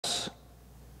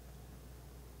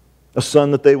a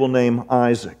son that they will name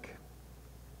Isaac.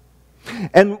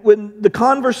 And when the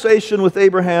conversation with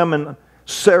Abraham and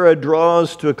Sarah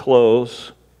draws to a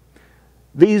close,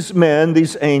 these men,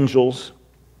 these angels,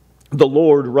 the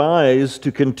Lord, rise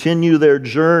to continue their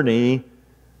journey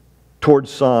towards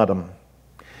Sodom.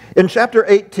 In chapter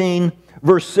 18,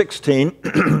 verse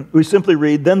 16, we simply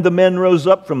read, "Then the men rose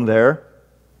up from there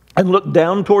and looked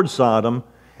down toward Sodom,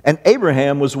 and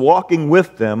Abraham was walking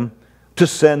with them to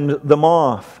send them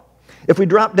off." If we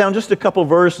drop down just a couple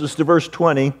verses to verse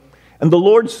 20, "And the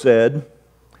Lord said,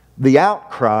 the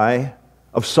outcry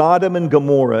of Sodom and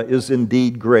Gomorrah is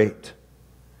indeed great.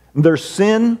 Their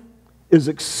sin is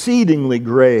exceedingly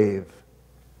grave.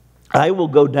 I will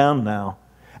go down now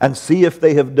and see if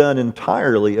they have done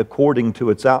entirely according to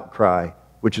its outcry,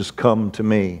 which has come to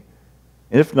me.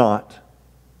 And if not,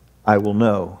 I will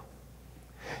know."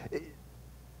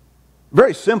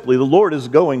 Very simply, the Lord is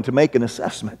going to make an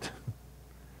assessment.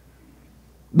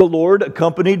 The Lord,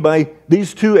 accompanied by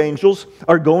these two angels,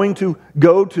 are going to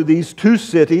go to these two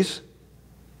cities,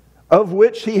 of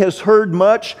which He has heard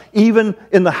much, even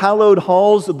in the hallowed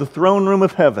halls of the throne room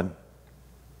of heaven.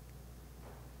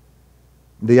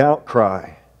 The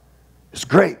outcry is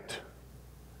great,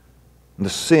 and the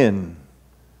sin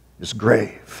is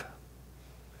grave.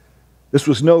 This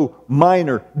was no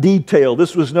minor detail.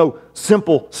 This was no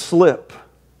simple slip.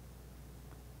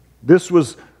 This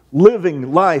was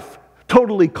living life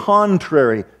totally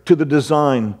contrary to the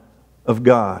design of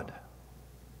God.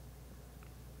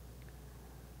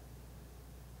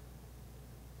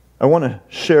 I want to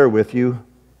share with you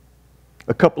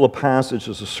a couple of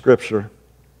passages of Scripture,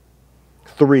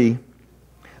 3,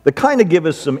 that kind of give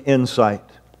us some insight.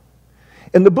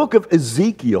 In the book of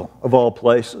Ezekiel, of all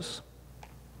places,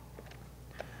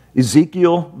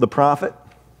 Ezekiel the prophet,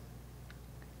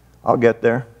 I'll get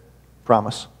there,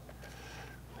 promise.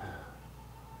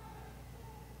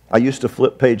 I used to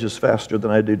flip pages faster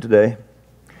than I do today.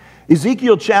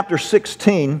 Ezekiel chapter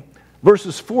 16,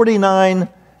 verses 49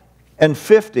 and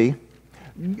 50,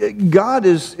 God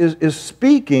is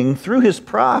speaking through His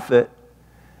prophet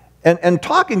and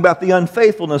talking about the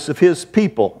unfaithfulness of His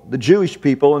people, the Jewish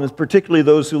people, and particularly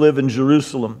those who live in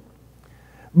Jerusalem.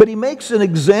 But He makes an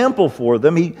example for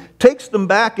them. He takes them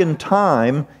back in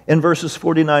time in verses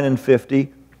 49 and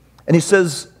 50, and He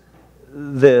says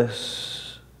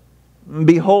this,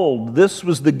 "Behold, this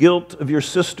was the guilt of your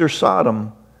sister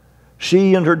Sodom.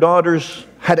 She and her daughters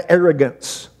had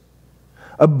arrogance,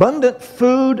 abundant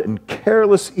food and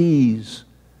careless ease,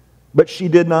 but she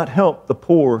did not help the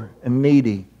poor and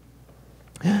needy.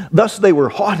 Thus they were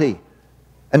haughty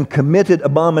and committed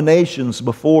abominations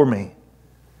before me.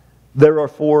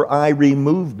 Therefore I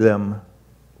removed them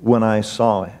when I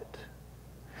saw it."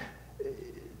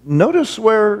 Notice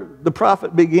where the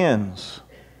prophet begins.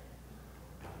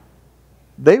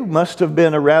 They must have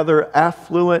been a rather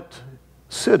affluent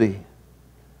city.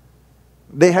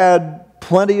 They had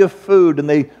plenty of food and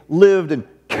they lived in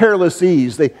careless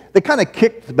ease. They kind of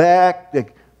kicked back. They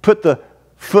put the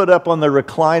foot up on the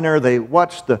recliner. They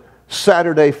watched the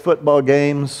Saturday football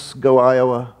games. Go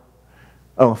Iowa.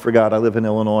 Oh, I forgot, I live in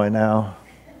Illinois now.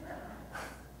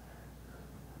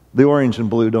 The orange and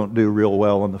blue don't do real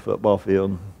well on the football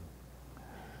field.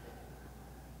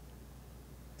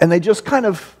 And they just kind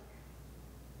of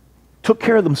took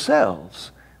care of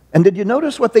themselves. And did you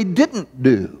notice what they didn't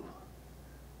do?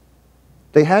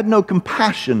 They had no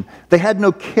compassion. They had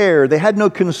no care. They had no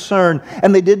concern.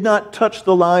 And they did not touch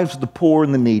the lives of the poor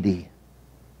and the needy.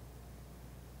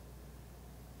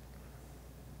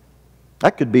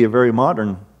 That could be a very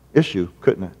modern issue,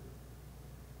 couldn't it?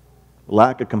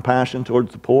 Lack of compassion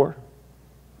towards the poor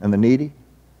and the needy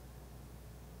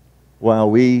while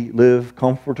we live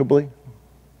comfortably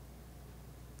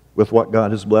with what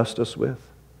God has blessed us with.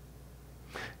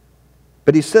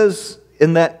 But He says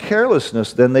in that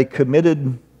carelessness, then they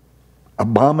committed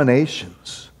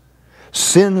abominations.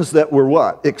 Sins that were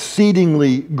what?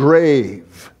 Exceedingly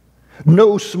grave.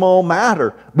 No small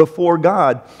matter before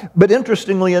God. But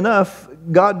interestingly enough,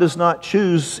 God does not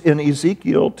choose in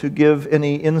Ezekiel to give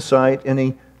any insight,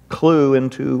 any clue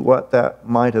into what that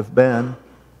might have been.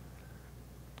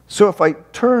 So if I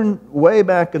turn way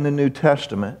back in the New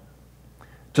Testament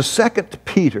to 2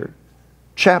 Peter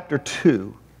chapter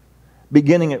 2,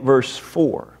 beginning at verse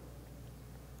 4,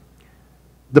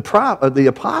 the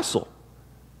apostle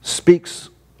speaks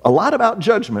a lot about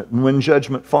judgment and when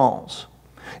judgment falls.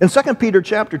 In 2 Peter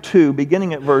chapter 2,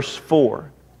 beginning at verse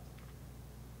 4,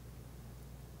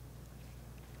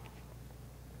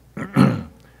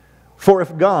 "For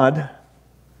if God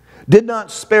did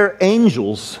not spare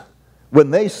angels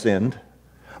when they sinned,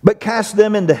 but cast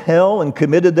them into hell and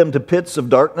committed them to pits of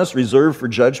darkness reserved for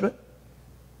judgment,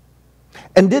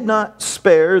 and did not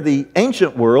spare the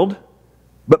ancient world,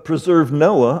 but preserved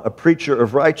Noah, a preacher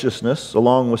of righteousness,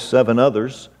 along with 7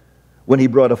 others, when he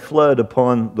brought a flood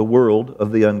upon the world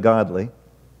of the ungodly.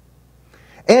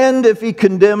 And if he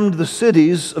condemned the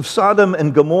cities of Sodom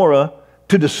and Gomorrah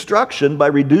to destruction by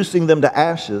reducing them to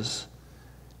ashes,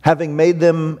 having made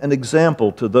them an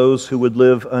example to those who would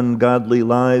live ungodly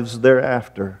lives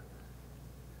thereafter.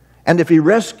 And if he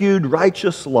rescued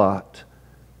righteous Lot,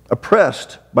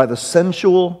 oppressed by the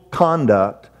sensual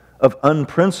conduct of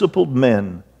unprincipled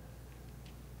men,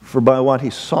 for by what he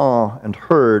saw and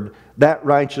heard, that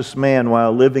righteous man,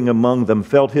 while living among them,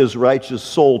 felt his righteous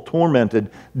soul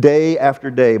tormented day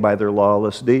after day by their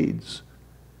lawless deeds.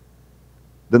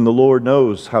 Then the Lord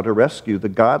knows how to rescue the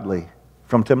godly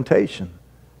from temptation,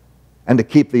 and to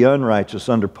keep the unrighteous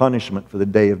under punishment for the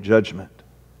day of judgment,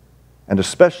 and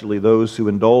especially those who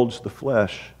indulge the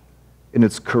flesh in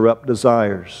its corrupt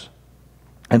desires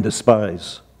and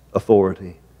despise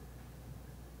authority.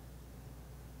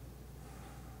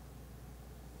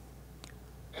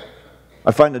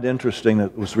 I find it interesting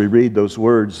that as we read those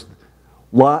words,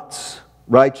 Lot's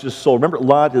righteous soul. Remember,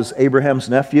 Lot is Abraham's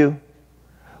nephew.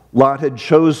 Lot had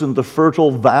chosen the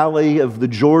fertile valley of the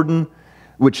Jordan,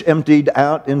 which emptied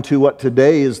out into what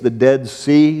today is the Dead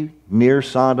Sea near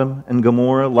Sodom and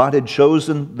Gomorrah. Lot had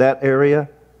chosen that area.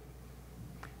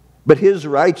 But his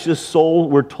righteous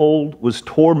soul, we're told, was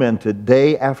tormented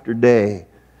day after day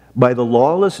by the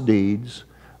lawless deeds,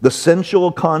 the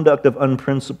sensual conduct of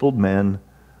unprincipled men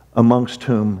amongst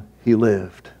whom he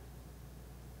lived.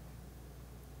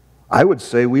 I would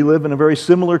say we live in a very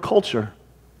similar culture.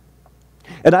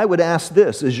 And I would ask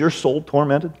this, is your soul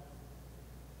tormented?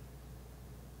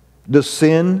 Does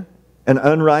sin and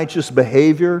unrighteous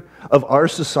behavior of our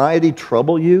society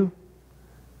trouble you?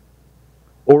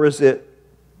 Or is it,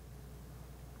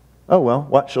 oh well,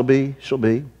 what shall be, shall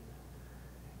be?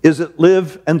 Is it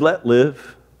live and let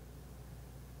live?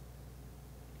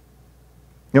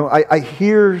 You know, I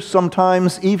hear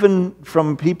sometimes, even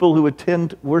from people who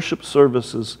attend worship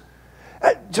services,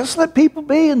 just let people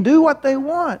be and do what they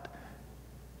want.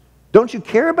 Don't you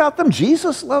care about them?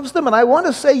 Jesus loves them. And I want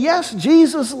to say, yes,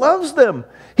 Jesus loves them.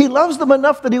 He loves them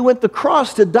enough that He went to the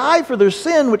cross to die for their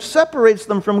sin, which separates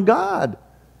them from God.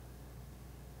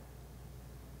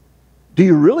 Do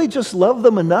you really just love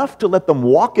them enough to let them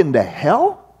walk into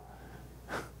hell?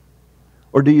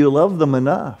 Or do you love them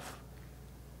enough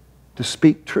to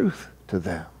speak truth to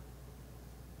them?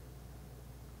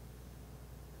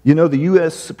 You know, the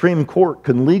U.S. Supreme Court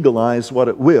can legalize what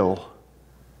it will.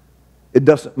 It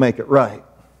doesn't make it right.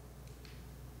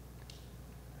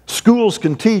 Schools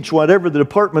can teach whatever the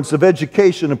departments of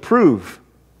education approve.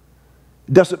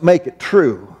 It doesn't make it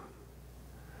true.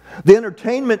 The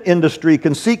entertainment industry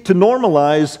can seek to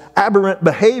normalize aberrant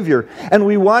behavior, and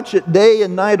we watch it day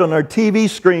and night on our TV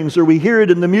screens, or we hear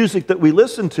it in the music that we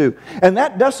listen to, and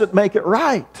that doesn't make it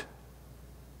right.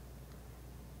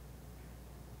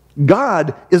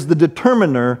 God is the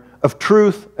determiner of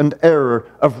truth and error,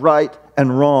 of right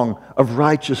and wrong, of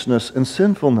righteousness and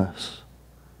sinfulness.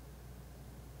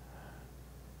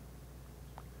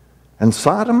 And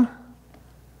Sodom,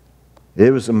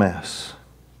 it was a mess.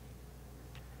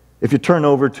 If you turn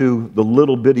over to the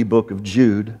little bitty book of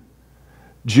Jude,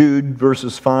 Jude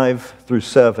verses 5 through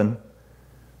 7,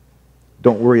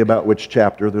 don't worry about which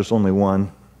chapter, there's only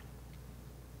one.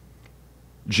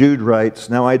 Jude writes,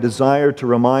 "Now I desire to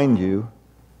remind you,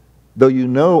 though you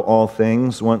know all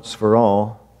things once for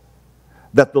all,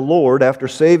 that the Lord, after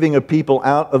saving a people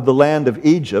out of the land of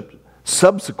Egypt,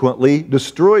 subsequently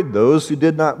destroyed those who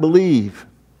did not believe.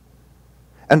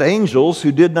 And angels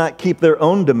who did not keep their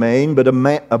own domain, but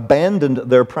abandoned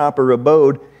their proper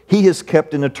abode, He has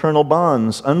kept in eternal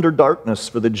bonds under darkness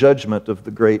for the judgment of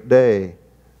the great day.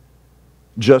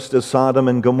 Just as Sodom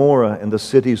and Gomorrah and the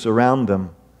cities around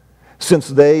them, since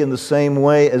they, in the same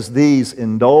way as these,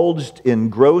 indulged in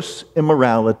gross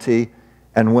immorality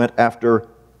and went after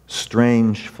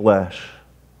strange flesh,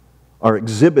 are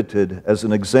exhibited as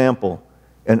an example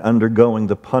in undergoing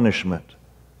the punishment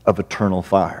of eternal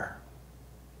fire."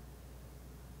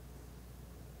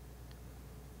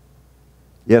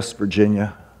 Yes,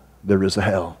 Virginia, there is a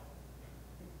hell.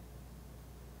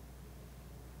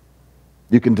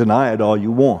 You can deny it all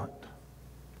you want,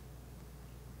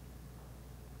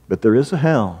 but there is a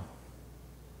hell.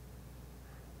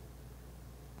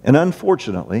 And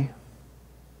unfortunately,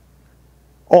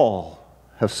 all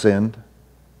have sinned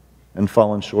and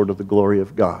fallen short of the glory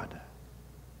of God.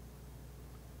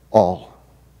 All.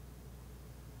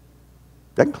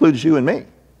 That includes you and me.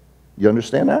 You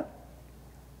understand that?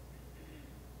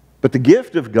 But the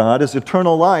gift of God is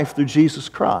eternal life through Jesus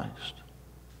Christ.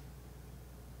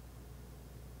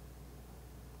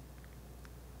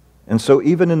 And so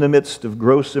even in the midst of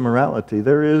gross immorality,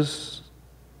 there is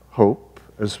hope,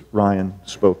 as Ryan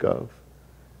spoke of.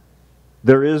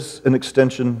 There is an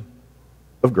extension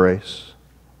of grace.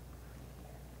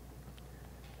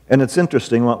 And it's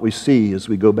interesting what we see as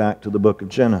we go back to the book of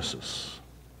Genesis.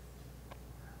 I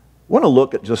want to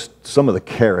look at just some of the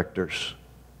characters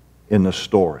in the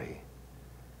story.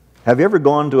 Have you ever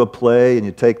gone to a play and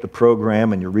you take the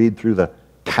program and you read through the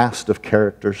cast of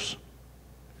characters?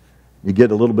 You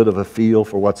get a little bit of a feel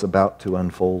for what's about to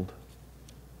unfold.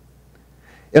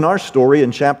 In our story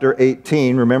in chapter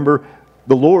 18, remember,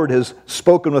 the Lord has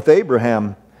spoken with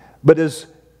Abraham, but as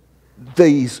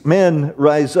these men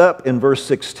rise up in verse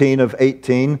 16 of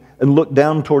 18 and look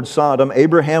down toward Sodom,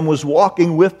 Abraham was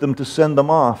walking with them to send them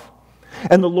off.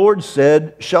 And the Lord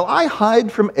said, "Shall I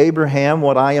hide from Abraham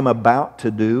what I am about to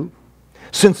do?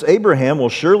 Since Abraham will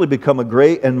surely become a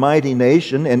great and mighty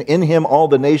nation, and in him all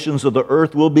the nations of the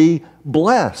earth will be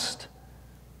blessed.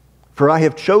 For I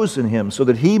have chosen him so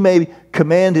that he may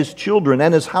command his children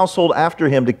and his household after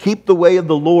him to keep the way of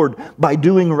the Lord by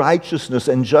doing righteousness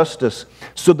and justice,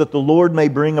 so that the Lord may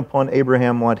bring upon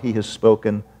Abraham what he has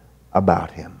spoken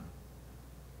about him."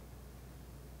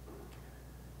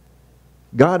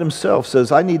 God himself says,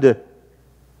 I need to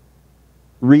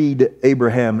read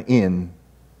Abraham in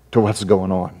to what's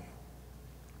going on.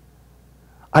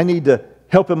 I need to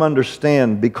help him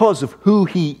understand, because of who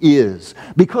he is,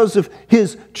 because of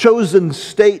his chosen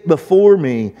state before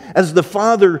me as the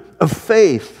father of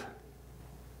faith.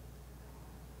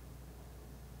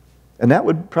 And that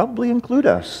would probably include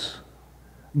us.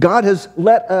 God has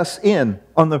let us in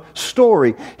on the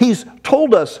story. He's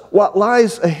told us what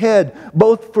lies ahead,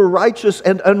 both for righteous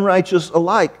and unrighteous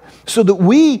alike, so that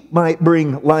we might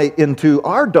bring light into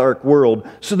our dark world,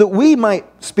 so that we might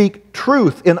speak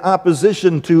truth in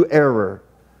opposition to error.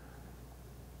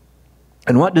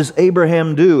 And what does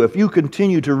Abraham do? If you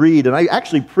continue to read, and I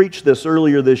actually preached this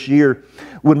earlier this year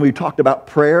when we talked about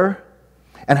prayer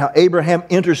and how Abraham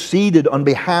interceded on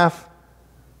behalf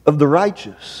of the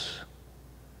righteous.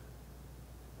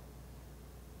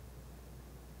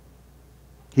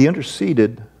 He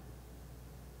interceded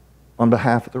on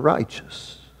behalf of the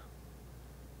righteous.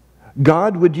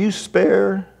 God, would you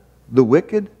spare the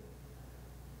wicked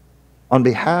on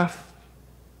behalf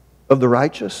of the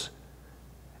righteous?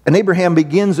 And Abraham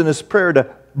begins in his prayer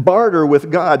to barter with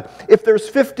God. If there's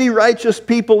 50 righteous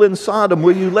people in Sodom,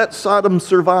 will you let Sodom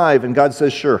survive? And God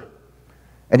says, sure.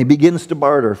 And he begins to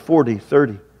barter 40,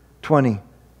 30, 20.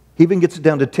 He even gets it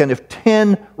down to 10. If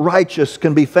 10 righteous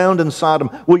can be found in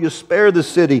Sodom, will you spare the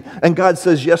city? And God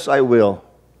says, yes, I will.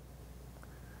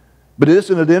 But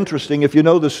isn't it interesting, if you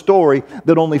know the story,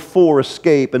 that only 4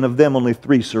 escape, and of them only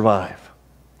 3 survive?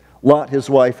 Lot, his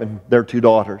wife, and their 2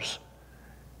 daughters.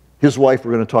 His wife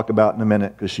we're going to talk about in a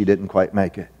minute because she didn't quite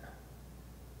make it.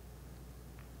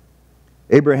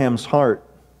 Abraham's heart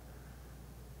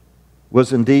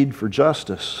was indeed for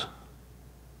justice.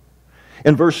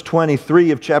 In verse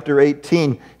 23 of chapter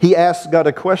 18, he asks God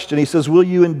a question. He says, will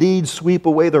you indeed sweep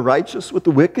away the righteous with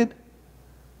the wicked?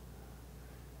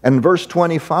 And in verse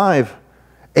 25,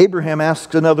 Abraham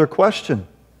asks another question.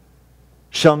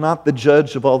 Shall not the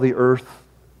judge of all the earth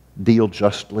deal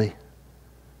justly?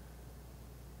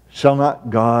 Shall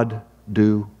not God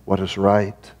do what is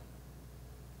right?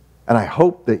 And I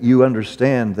hope that you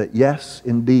understand that yes,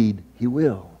 indeed, He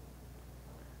will.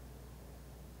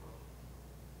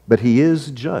 But He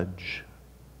is judge.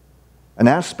 An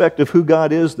aspect of who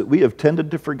God is that we have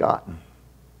tended to forgotten.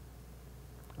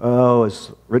 Oh,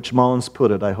 as Rich Mullins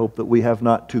put it, I hope that we have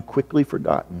not too quickly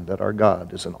forgotten that our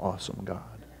God is an awesome God.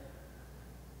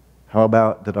 How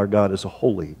about that our God is a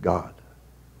holy God?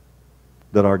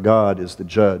 That our God is the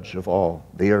judge of all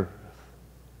the earth.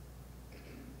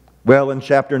 Well, in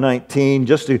chapter 19,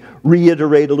 just to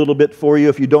reiterate a little bit for you,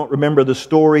 if you don't remember the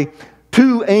story,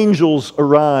 2 angels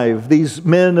arrive. These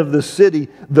men of the city,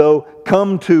 though,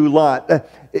 come to Lot.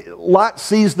 Lot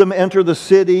sees them enter the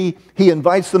city. He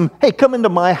invites them, hey, come into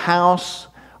my house.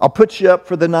 I'll put you up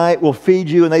for the night. We'll feed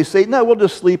you. And they say, no, we'll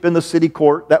just sleep in the city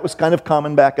court. That was kind of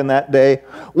common back in that day.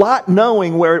 Lot,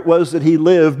 knowing where it was that he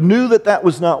lived, knew that that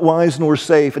was not wise nor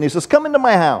safe. And he says, come into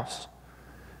my house.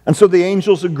 And so the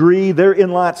angels agree. They're in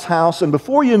Lot's house. And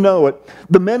before you know it,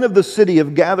 the men of the city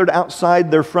have gathered outside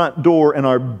their front door and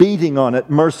are beating on it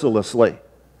mercilessly.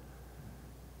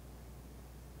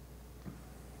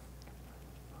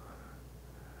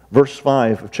 Verse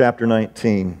 5 of chapter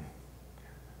 19.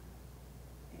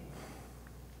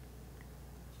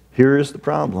 Here is the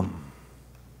problem.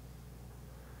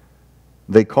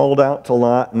 They called out to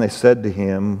Lot and they said to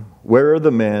him, "Where are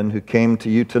the men who came to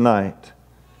you tonight?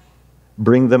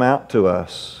 Bring them out to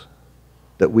us,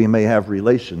 that we may have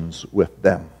relations with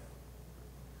them."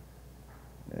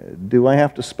 Do I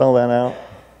have to spell that out?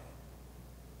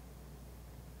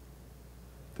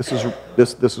 This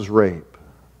is rape.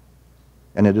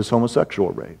 And it is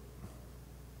homosexual rape.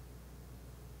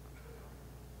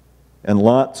 And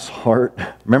Lot's heart,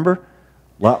 remember?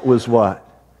 Lot was what?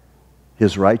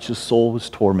 His righteous soul was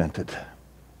tormented.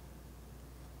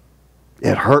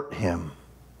 It hurt him.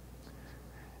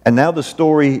 And now the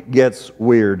story gets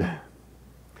weird.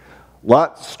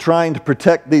 Lot's trying to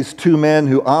protect these two men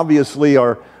who obviously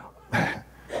are,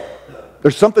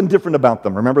 there's something different about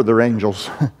them. Remember, they're angels.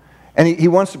 And he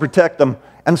wants to protect them.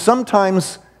 And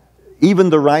sometimes even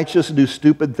the righteous do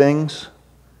stupid things.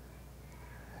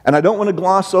 And I don't want to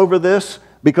gloss over this,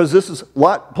 because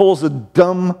Lot pulls a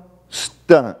dumb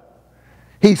stunt.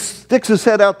 He sticks his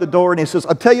head out the door and he says,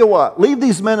 "I'll tell you what, leave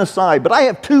these men aside, but I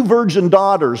have 2 virgin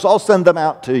daughters. I'll send them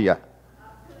out to you."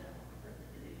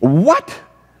 What?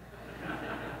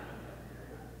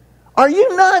 Are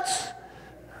you nuts?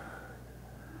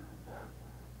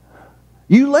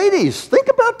 You ladies, think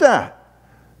about that.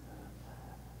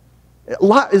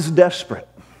 Lot is desperate.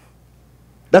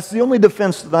 That's the only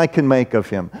defense that I can make of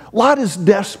him. Lot is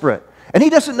desperate. And he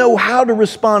doesn't know how to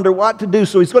respond or what to do,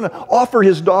 so he's going to offer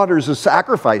his daughters as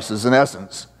sacrifices, in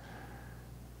essence.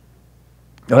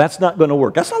 No, that's not going to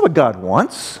work. That's not what God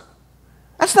wants.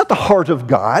 That's not the heart of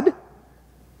God.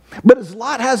 But as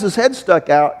Lot has his head stuck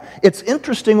out, it's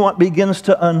interesting what begins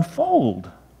to unfold.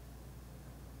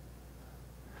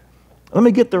 Let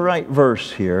me get the right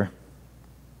verse here.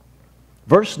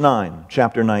 Verse 9,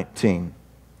 chapter 19.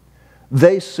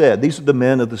 They said, these are the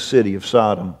men of the city of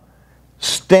Sodom,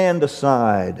 "Stand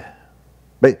aside.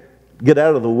 Get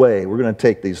out of the way. We're going to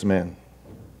take these men."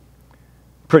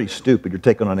 Pretty stupid. You're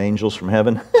taking on angels from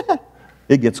heaven.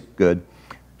 It gets good.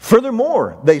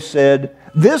 "Furthermore," they said,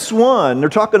 "this one," they're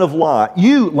talking of Lot,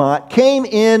 "you, Lot, came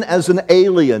in as an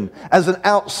alien, as an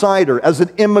outsider, as an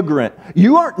immigrant.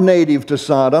 You aren't native to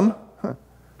Sodom.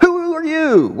 Who are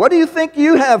you? What do you think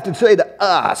you have to say to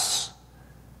us?"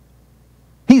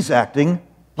 He's acting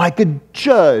like a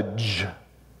judge.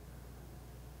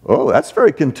 Oh, that's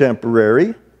very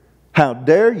contemporary. "How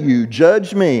dare you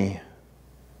judge me?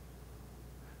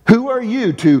 Who are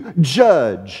you to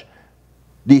judge?"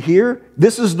 Do you hear?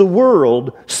 This is the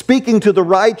world speaking to the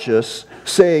righteous,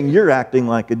 saying, "You're acting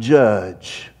like a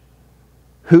judge.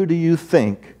 Who do you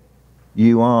think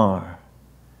you are?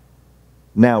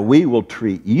 Now we will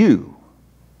treat you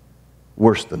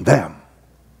worse than them."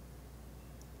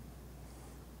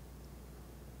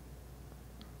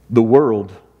 The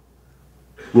world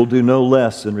will do no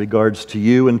less in regards to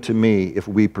you and to me if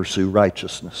we pursue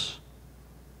righteousness.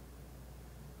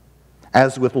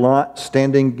 As with Lot,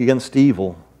 standing against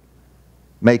evil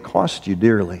may cost you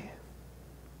dearly.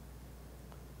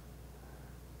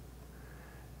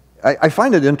 I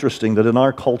find it interesting that in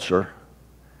our culture,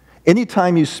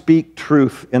 anytime you speak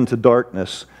truth into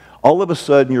darkness, all of a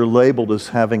sudden you're labeled as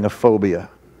having a phobia.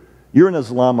 You're an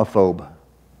Islamophobe.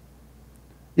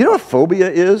 You know what phobia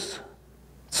is?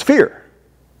 It's fear.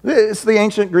 It's the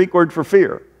ancient Greek word for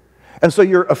fear. And so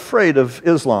you're afraid of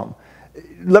Islam.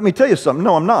 Let me tell you something.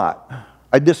 No, I'm not.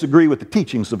 I disagree with the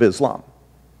teachings of Islam.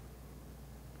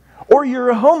 Or you're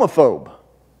a homophobe.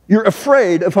 You're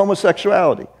afraid of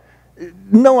homosexuality.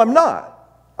 No, I'm not.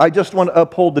 I just want to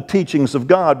uphold the teachings of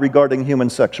God regarding human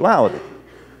sexuality.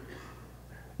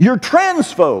 You're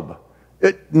transphobe.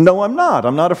 No, I'm not.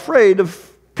 I'm not afraid of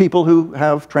people who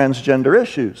have transgender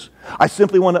issues. I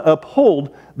simply want to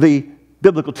uphold the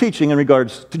biblical teaching in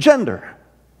regards to gender.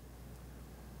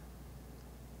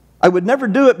 I would never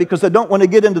do it because I don't want to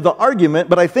get into the argument,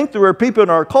 but I think there are people in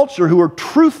our culture who are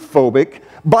truth-phobic,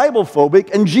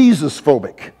 Bible-phobic, and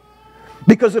Jesus-phobic.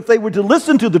 Because if they were to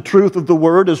listen to the truth of the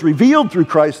Word as revealed through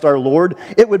Christ our Lord,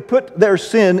 it would put their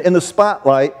sin in the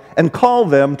spotlight and call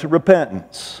them to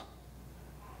repentance.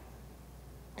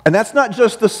 And that's not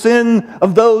just the sin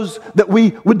of those that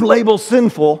we would label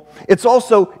sinful. It's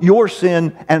also your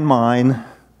sin and mine.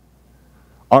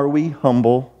 Are we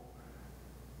humble?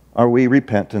 Are we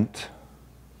repentant?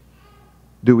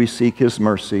 Do we seek His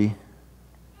mercy?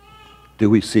 Do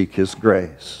we seek His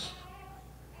grace?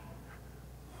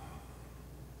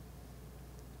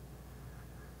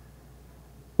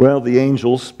 Well, the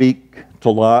angels speak to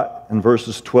Lot in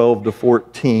verses 12 to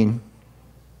 14.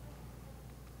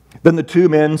 Then the two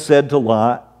men said to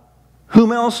Lot,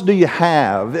 "Whom else do you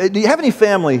have? Do you have any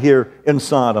family here in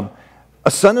Sodom?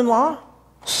 A son-in-law?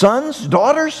 Sons?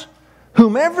 Daughters?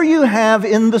 Whomever you have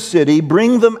in the city,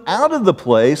 bring them out of the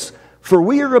place, for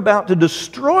we are about to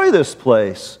destroy this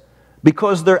place,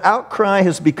 because their outcry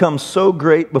has become so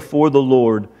great before the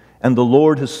Lord, and the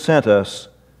Lord has sent us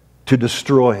to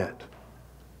destroy it.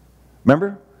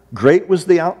 Remember? Great was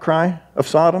the outcry of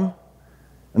Sodom.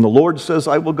 And the Lord says,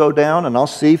 I will go down and I'll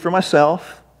see for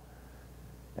myself.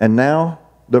 And now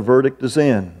the verdict is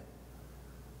in.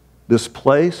 This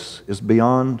place is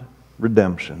beyond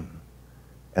redemption,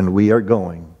 and we are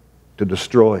going to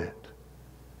destroy it.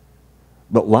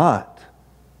 But Lot,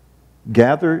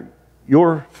 gather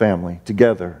your family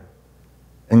together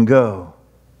and go.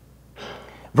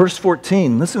 Verse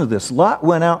 14, listen to this. Lot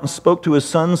went out and spoke to his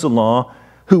sons-in-law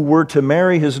who were to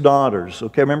marry his daughters.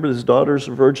 Okay, remember his daughters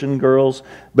are virgin girls,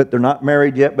 but they're not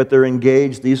married yet, but they're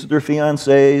engaged. These are their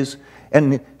fiancés.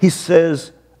 And he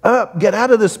says, up, get out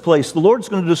of this place. The Lord's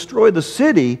going to destroy the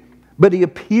city. But he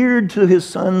appeared to his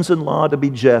sons-in-law to be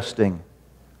jesting.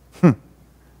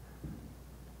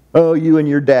 Oh, you and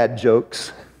your dad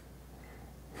jokes.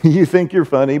 You think you're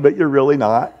funny, but you're really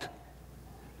not.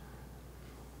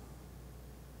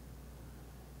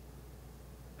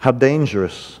 How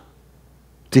dangerous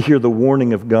to hear the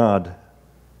warning of God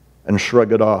and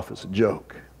shrug it off as a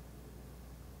joke.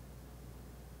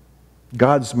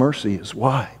 God's mercy is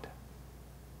wide.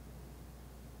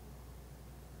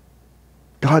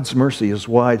 God's mercy is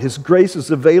wide. His grace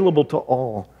is available to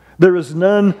all. There is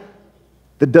none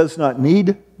that does not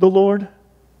need the Lord,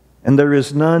 and there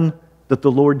is none that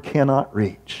the Lord cannot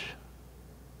reach.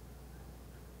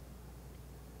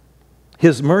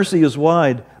 His mercy is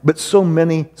wide, but so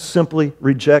many simply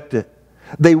reject it.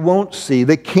 They won't see,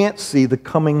 they can't see the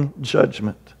coming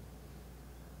judgment.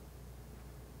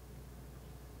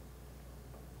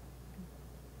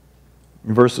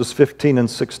 In verses 15 and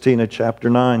 16 of chapter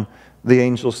 9, the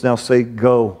angels now say,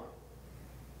 go.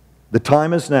 The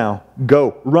time is now.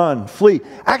 Go, run, flee.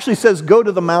 Actually says, go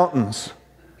to the mountains.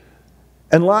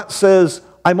 And Lot says,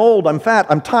 I'm old, I'm fat,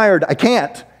 I'm tired, I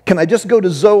can't. Can I just go to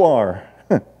Zoar?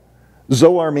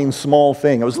 Zoar means small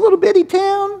thing. It was a little bitty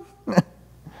town.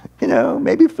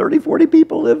 Maybe 30, 40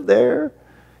 people live there.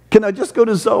 Can I just go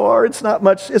to Zoar? It's not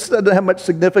much, it doesn't have much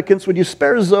significance. Would you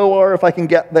spare Zoar if I can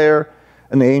get there?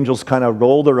 And the angels kind of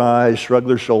roll their eyes, shrug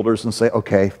their shoulders, and say,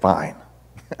 okay, fine.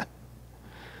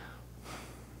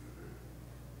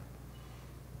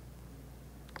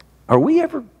 Are we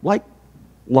ever like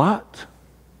Lot?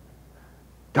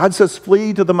 God says,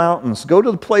 flee to the mountains, go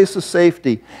to the place of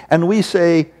safety. And we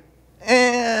say,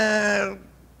 can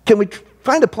we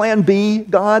find a plan B,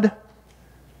 God?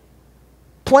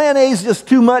 Plan A is just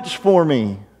too much for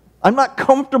me. I'm not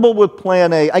comfortable with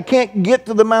plan A. I can't get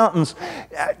to the mountains.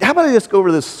 How about I just go over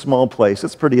to this small place?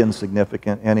 It's pretty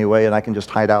insignificant anyway, and I can just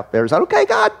hide out there. Is that okay,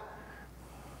 God?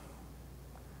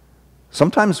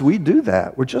 Sometimes we do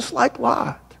that. We're just like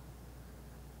Lot.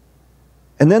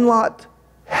 And then Lot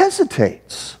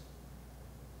hesitates.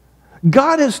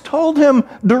 God has told him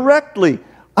directly,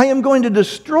 I am going to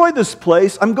destroy this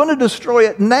place. I'm going to destroy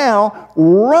it now.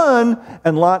 Run.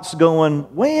 And Lot's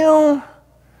going, well,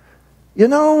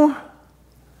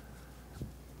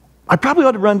 I probably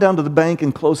ought to run down to the bank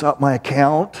and close out my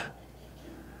account.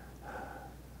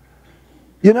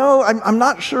 I'm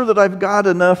not sure that I've got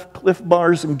enough Cliff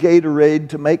Bars and Gatorade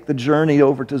to make the journey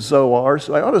over to Zoar,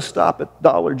 so I ought to stop at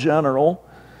Dollar General.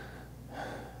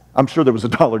 I'm sure there was a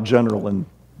Dollar General in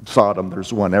Sodom.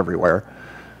 There's one everywhere.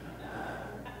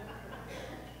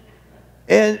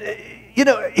 And,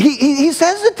 he's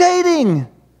hesitating.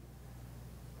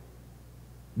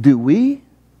 Do we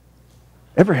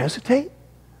ever hesitate?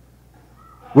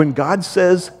 When God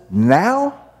says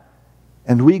now,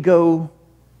 and we go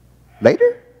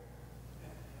later?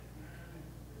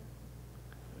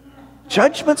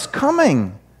 Judgment's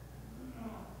coming.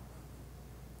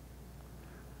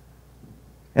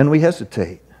 And we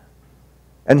hesitate.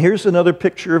 And here's another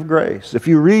picture of grace. If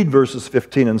you read verses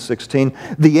 15 and 16,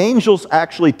 the angels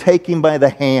actually take him by the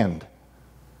hand.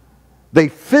 They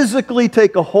physically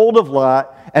take a hold of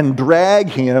Lot and drag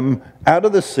him out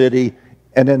of the city,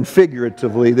 and then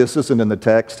figuratively, this isn't in the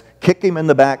text, kick him in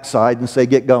the backside and say,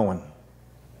 get going.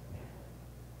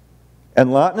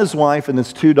 And Lot and his wife and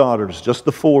his two daughters, just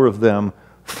the four of them,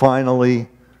 finally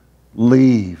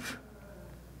leave.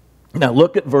 Now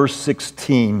look at verse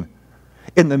 16.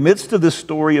 In the midst of this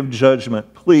story of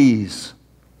judgment, please.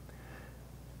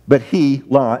 But he,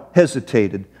 Lot,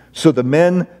 hesitated. So the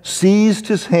men seized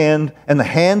his hand and the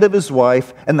hand of his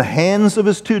wife and the hands of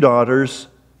his two daughters,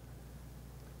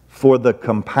 for the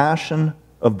compassion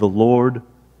of the Lord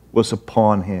was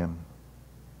upon him.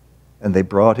 And they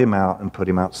brought him out and put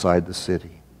him outside the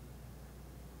city.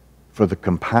 For the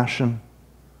compassion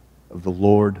of the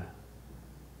Lord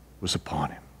was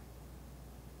upon him.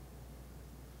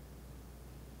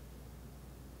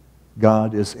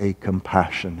 God is a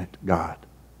compassionate God.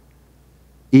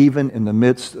 Even in the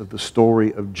midst of the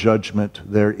story of judgment,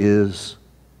 there is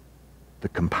the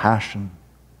compassion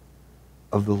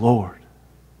of the Lord.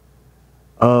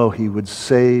 Oh, He would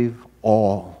save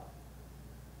all.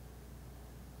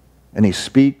 And He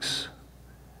speaks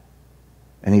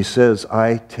and He says,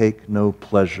 I take no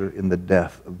pleasure in the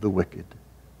death of the wicked.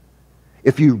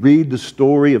 If you read the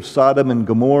story of Sodom and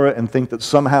Gomorrah and think that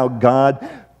somehow God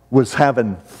was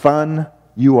having fun,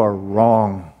 you are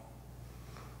wrong.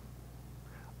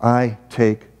 I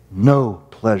take no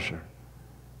pleasure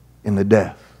in the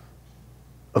death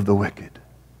of the wicked.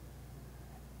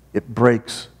 It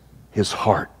breaks His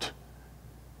heart.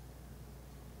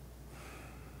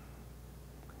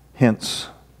 Hence,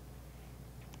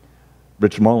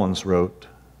 Rich Mullins wrote,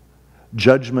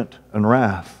 judgment and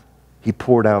wrath He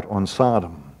poured out on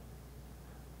Sodom.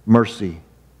 Mercy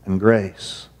and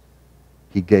grace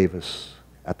He gave us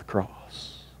at the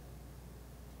cross.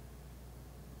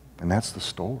 And that's the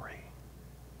story.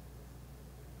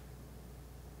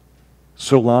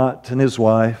 So Lot and his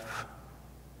wife,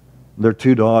 their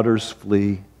 2 daughters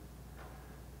flee.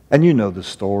 And you know the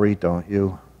story, don't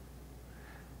you?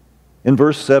 In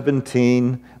verse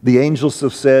 17, the angels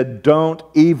have said, don't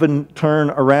even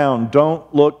turn around.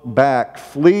 Don't look back.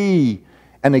 Flee.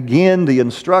 And again, the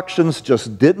instructions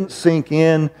just didn't sink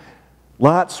in.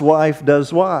 Lot's wife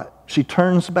does what? She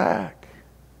turns back.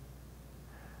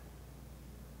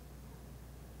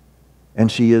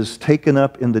 And she is taken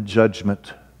up in the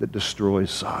judgment that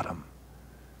destroys Sodom.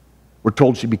 We're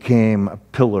told she became a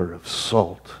pillar of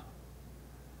salt.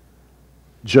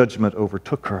 Judgment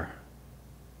overtook her.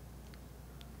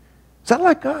 Is that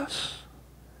like us?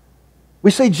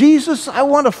 We say, Jesus, I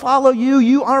want to follow you.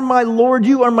 You are my Lord.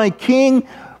 You are my King.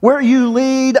 Where you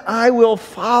lead, I will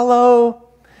follow.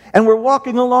 And we're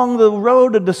walking along the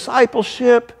road of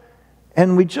discipleship,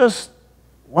 and we just,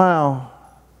 wow,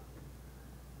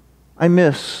 I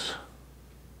miss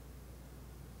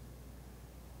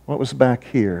what was back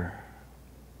here.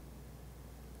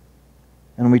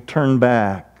 And we turn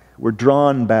back. We're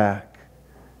drawn back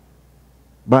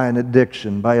by an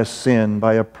addiction, by a sin,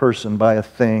 by a person, by a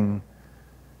thing.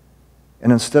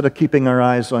 And instead of keeping our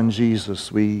eyes on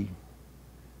Jesus, we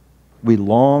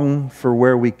long for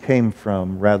where we came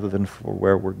from rather than for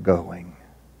where we're going.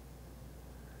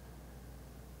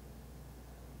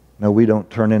 No, we don't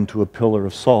turn into a pillar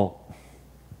of salt.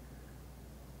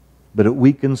 But it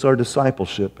weakens our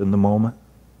discipleship in the moment.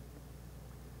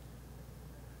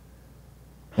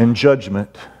 And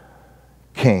judgment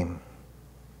came.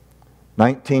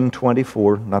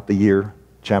 1924, not the year,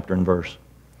 chapter and verse.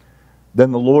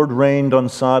 Then the Lord rained on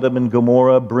Sodom and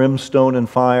Gomorrah brimstone and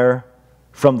fire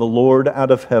from the Lord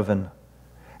out of heaven.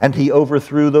 And He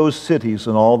overthrew those cities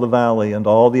and all the valley and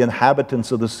all the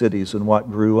inhabitants of the cities and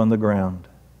what grew on the ground.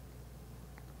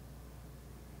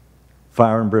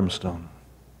 Fire and brimstone.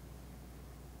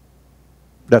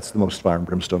 That's the most fire and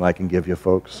brimstone I can give you,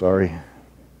 folks. Sorry.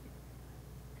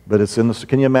 But it's in the...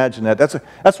 Can you imagine that?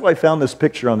 That's why I found this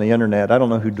picture on the internet. I don't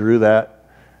know who drew that.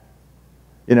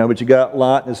 You know, but you got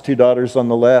Lot and his 2 daughters on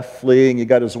the left fleeing. You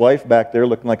got his wife back there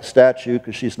looking like a statue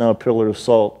because she's now a pillar of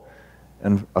salt.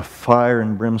 And a fire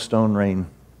and brimstone rain.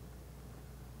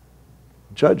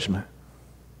 Judgment.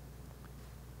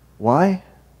 Why?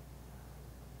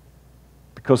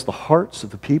 Because the hearts of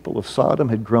the people of Sodom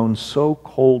had grown so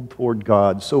cold toward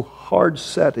God, so hard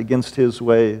set against His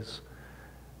ways.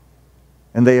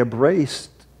 And they embraced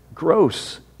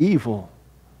gross evil.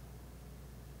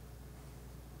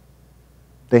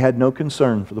 They had no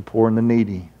concern for the poor and the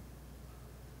needy.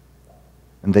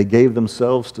 And they gave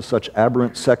themselves to such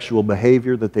aberrant sexual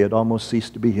behavior that they had almost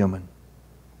ceased to be human.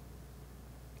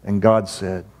 And God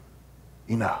said,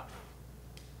 enough.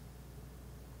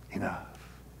 Enough.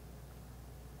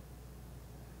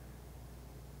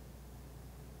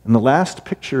 And the last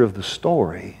picture of the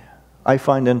story I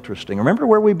find interesting. Remember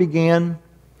where we began?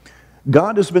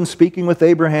 God has been speaking with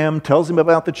Abraham, tells him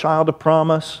about the child of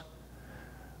promise.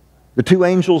 The 2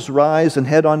 angels rise and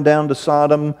head on down to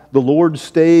Sodom. The Lord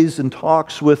stays and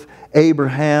talks with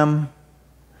Abraham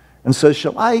and says,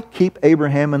 shall I keep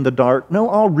Abraham in the dark? No,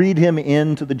 I'll lead him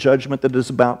into the judgment that is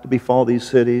about to befall these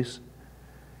cities.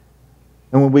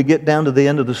 And when we get down to the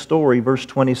end of the story, verse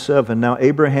 27, now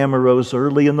Abraham arose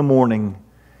early in the morning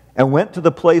and went to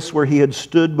the place where he had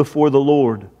stood before the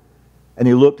Lord. And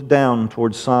he looked down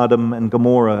toward Sodom and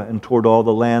Gomorrah and toward all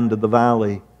the land of the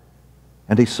valley.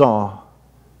 And he saw,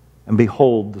 and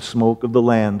behold, the smoke of the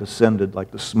land ascended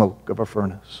like the smoke of a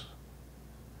furnace.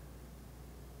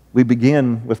 We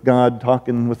begin with God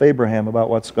talking with Abraham about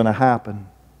what's going to happen.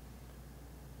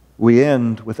 We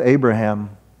end with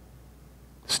Abraham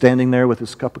standing there with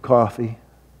his cup of coffee,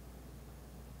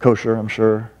 kosher, I'm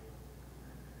sure,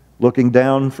 looking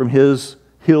down from his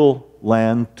hill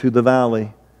land to the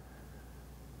valley,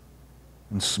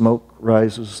 and smoke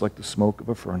rises like the smoke of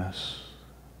a furnace.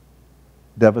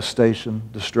 Devastation,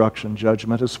 destruction,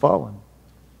 judgment has fallen.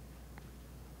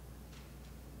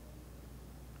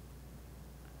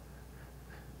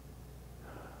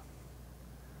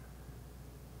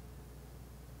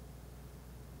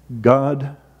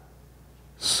 God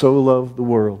so loved the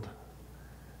world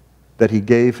that he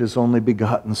gave his only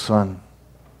begotten Son,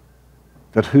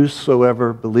 that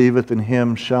whosoever believeth in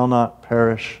him shall not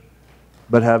perish,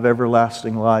 but have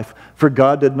everlasting life. For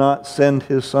God did not send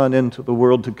his Son into the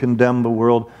world to condemn the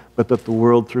world, but that the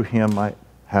world through him might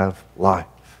have life.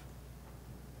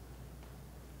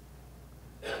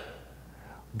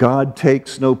 God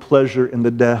takes no pleasure in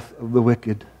the death of the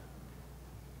wicked.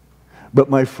 But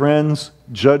my friends,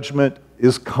 judgment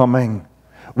is coming.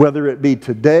 Whether it be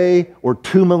today or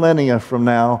 2 millennia from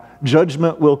now,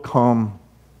 judgment will come.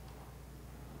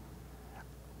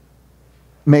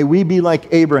 May we be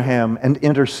like Abraham and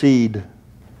intercede.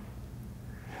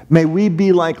 May we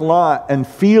be like Lot and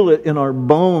feel it in our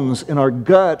bones, in our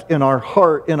gut, in our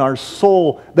heart, in our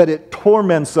soul, that it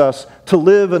torments us to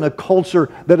live in a culture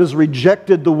that has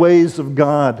rejected the ways of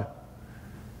God,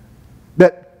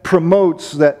 that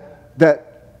promotes, that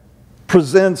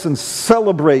presents and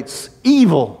celebrates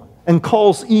evil and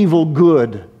calls evil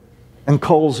good and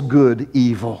calls good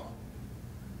evil.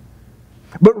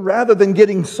 But rather than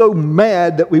getting so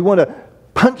mad that we want to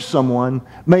punch someone,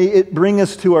 may it bring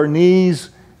us to our knees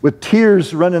with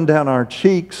tears running down our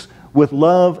cheeks, with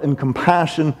love and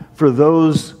compassion for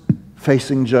those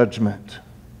facing judgment.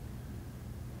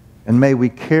 And may we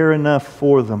care enough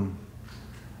for them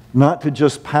not to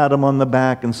just pat them on the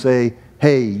back and say,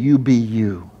 hey, you be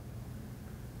you,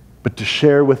 but to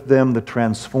share with them the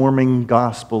transforming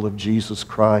gospel of Jesus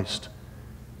Christ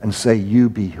and say, you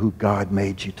be who God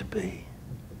made you to be.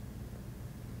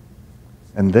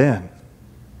 And then,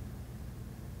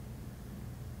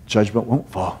 judgment won't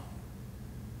fall.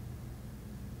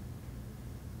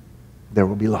 There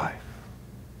will be life.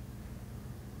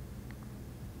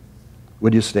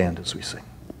 Would you stand as we sing?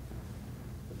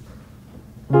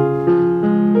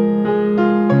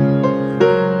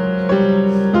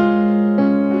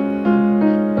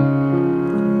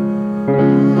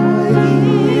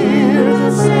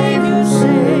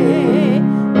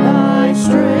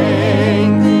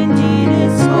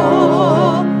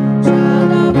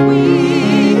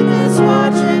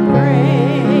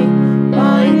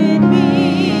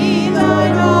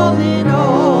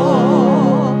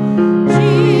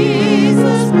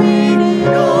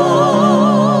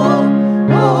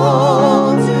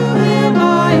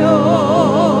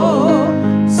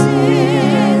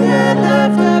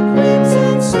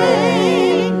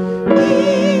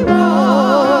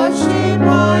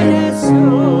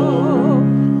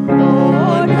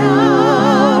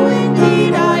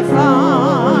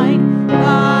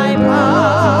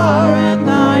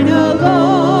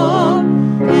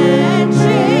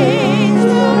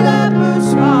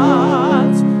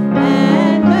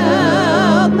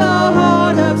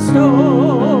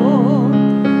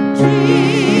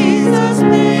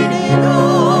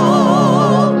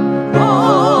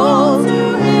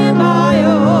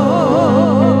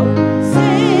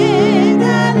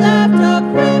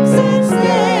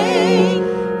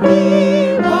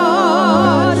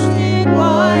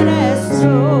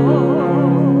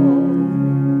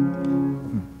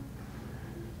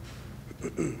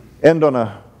 End on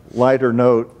a lighter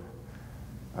note.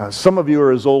 Some of you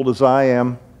are as old as I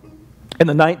am. In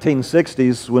the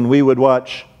 1960s, when we would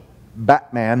watch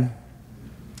Batman,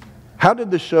 how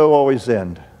did the show always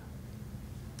end?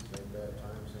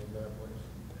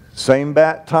 Same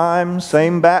bat time,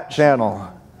 same bat channel.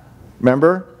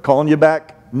 Remember? Calling you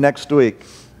back next week.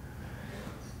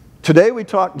 Today we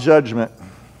talk judgment.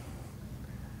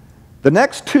 The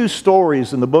next 2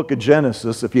 stories in the book of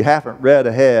Genesis, if you haven't read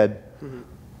ahead,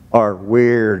 are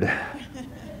weird.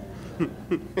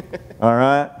 All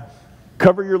right?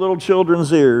 Cover your little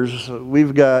children's ears.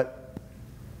 We've got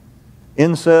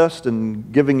incest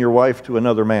and giving your wife to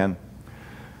another man.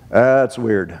 That's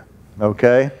weird.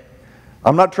 Okay?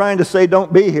 I'm not trying to say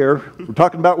don't be here. We're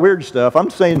talking about weird stuff. I'm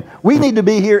saying we need to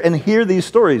be here and hear these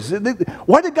stories.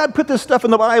 Why did God put this stuff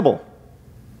in the Bible?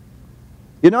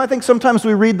 You know, I think sometimes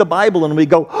we read the Bible and we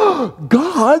go, oh,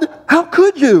 God, how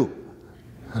could you?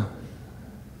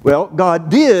 Well,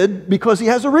 God did because he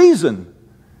has a reason.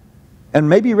 And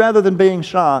maybe rather than being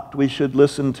shocked, we should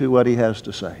listen to what he has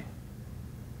to say.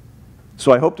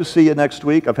 So I hope to see you next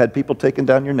week. I've had people taking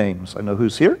down your names. I know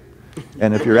who's here.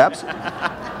 And if you're absent...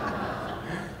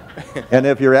 And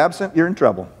if you're absent, you're in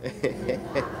trouble.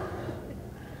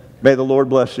 May the Lord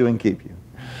bless you and keep you.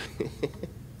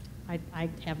 I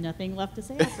have nothing left to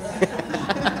say after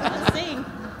that.